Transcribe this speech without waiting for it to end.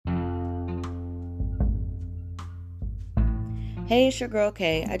Hey, it's your girl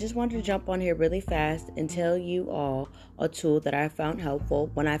Kay. I just wanted to jump on here really fast and tell you all a tool that I found helpful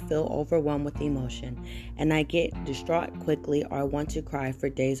when I feel overwhelmed with emotion and I get distraught quickly or I want to cry for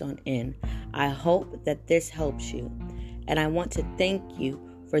days on end. I hope that this helps you. And I want to thank you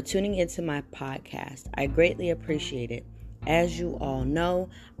for tuning into my podcast. I greatly appreciate it. As you all know,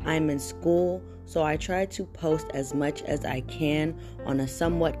 I'm in school, so I try to post as much as I can on a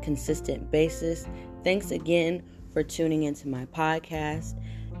somewhat consistent basis. Thanks again for tuning into my podcast,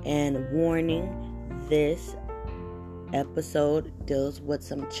 and warning, this episode deals with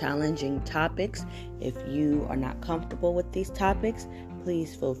some challenging topics. If you are not comfortable with these topics,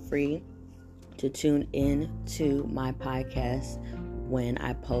 please feel free to tune in to my podcast when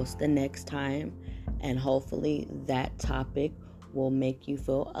I post the next time, and hopefully that topic will make you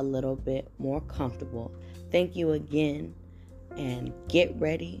feel a little bit more comfortable. Thank you again, and get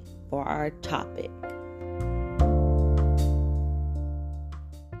ready for our topic.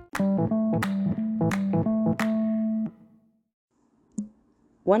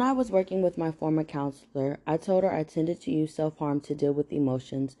 When I was working with my former counselor, I told her I tended to use self-harm to deal with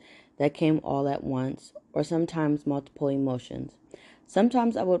emotions that came all at once, or sometimes multiple emotions.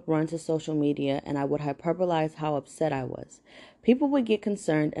 Sometimes I would run to social media and I would hyperbolize how upset I was. People would get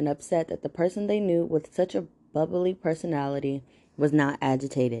concerned and upset that the person they knew with such a bubbly personality was not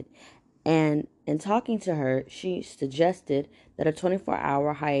agitated. And in talking to her, she suggested that a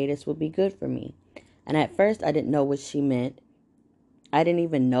 24-hour hiatus would be good for me. And at first I didn't know what she meant. I didn't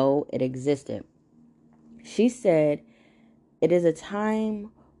even know it existed. She said, it is a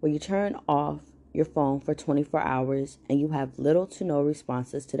time where you turn off your phone for 24 hours and you have little to no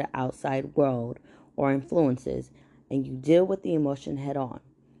responses to the outside world or influences, and you deal with the emotion head on.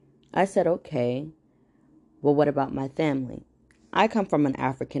 I said, okay, well, what about my family? I come from an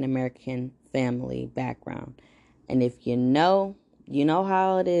African American family background, and if you know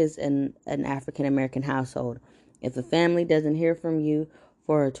how it is in an African American household. If the family doesn't hear from you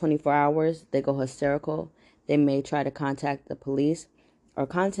for 24 hours, they go hysterical. They may try to contact the police or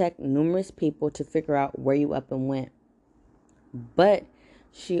contact numerous people to figure out where you up and went. But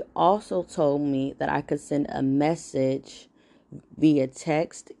she also told me that I could send a message via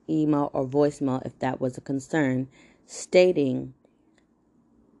text, email, or voicemail if that was a concern, stating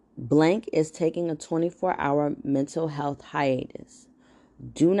blank is taking a 24-hour mental health hiatus.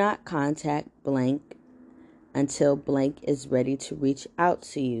 Do not contact blank until blank is ready to reach out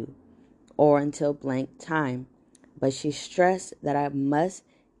to you, or until blank time. But she stressed that I must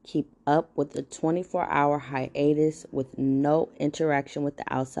keep up with the 24-hour hiatus with no interaction with the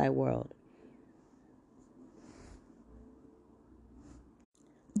outside world.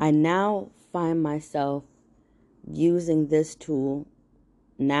 I now find myself using this tool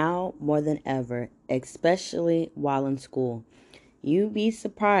now more than ever, especially while in school. You'd be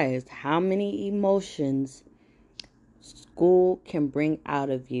surprised how many emotions school can bring out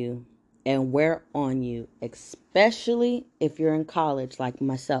of you and wear on you, especially if you're in college like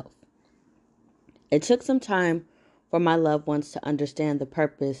myself. It took some time for my loved ones to understand the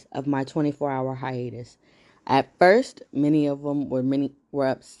purpose of my 24-hour hiatus. At first, many of them were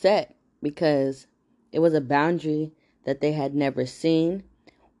upset because it was a boundary that they had never seen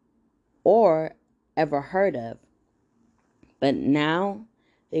or ever heard of. But now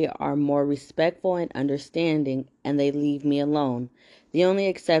they are more respectful and understanding, and they leave me alone. The only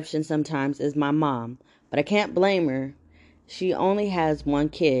exception sometimes is my mom, but I can't blame her. She only has one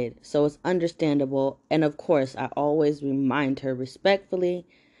kid, so it's understandable. And of course, I always remind her respectfully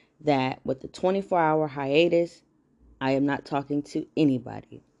that with the 24-hour hiatus, I am not talking to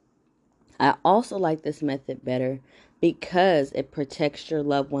anybody. I also like this method better because it protects your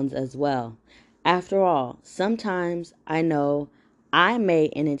loved ones as well. After all, sometimes I know I may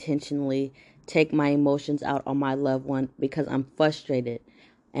unintentionally take my emotions out on my loved one because I'm frustrated.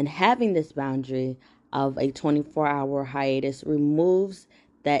 And having this boundary of a 24-hour hiatus removes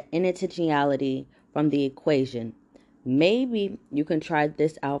that intentionality from the equation. Maybe you can try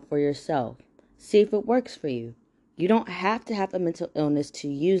this out for yourself. See if it works for you. You don't have to have a mental illness to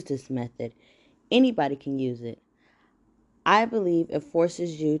use this method. Anybody can use it. I believe it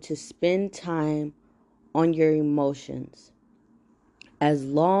forces you to spend time on your emotions. As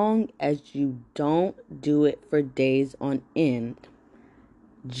long as you don't do it for days on end,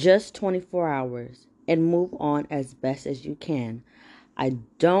 just 24 hours, and move on as best as you can. I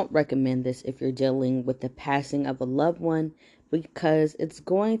don't recommend this if you're dealing with the passing of a loved one because it's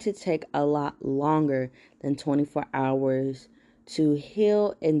going to take a lot longer than 24 hours to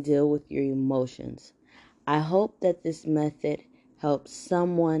heal and deal with your emotions. I hope that this method helps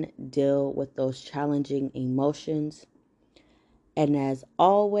someone deal with those challenging emotions. And as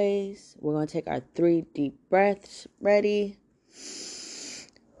always, we're going to take our 3 deep breaths. Ready?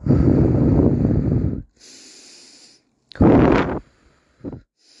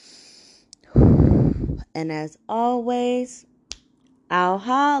 And as always, I'll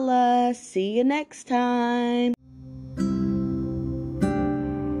holla. See you next time.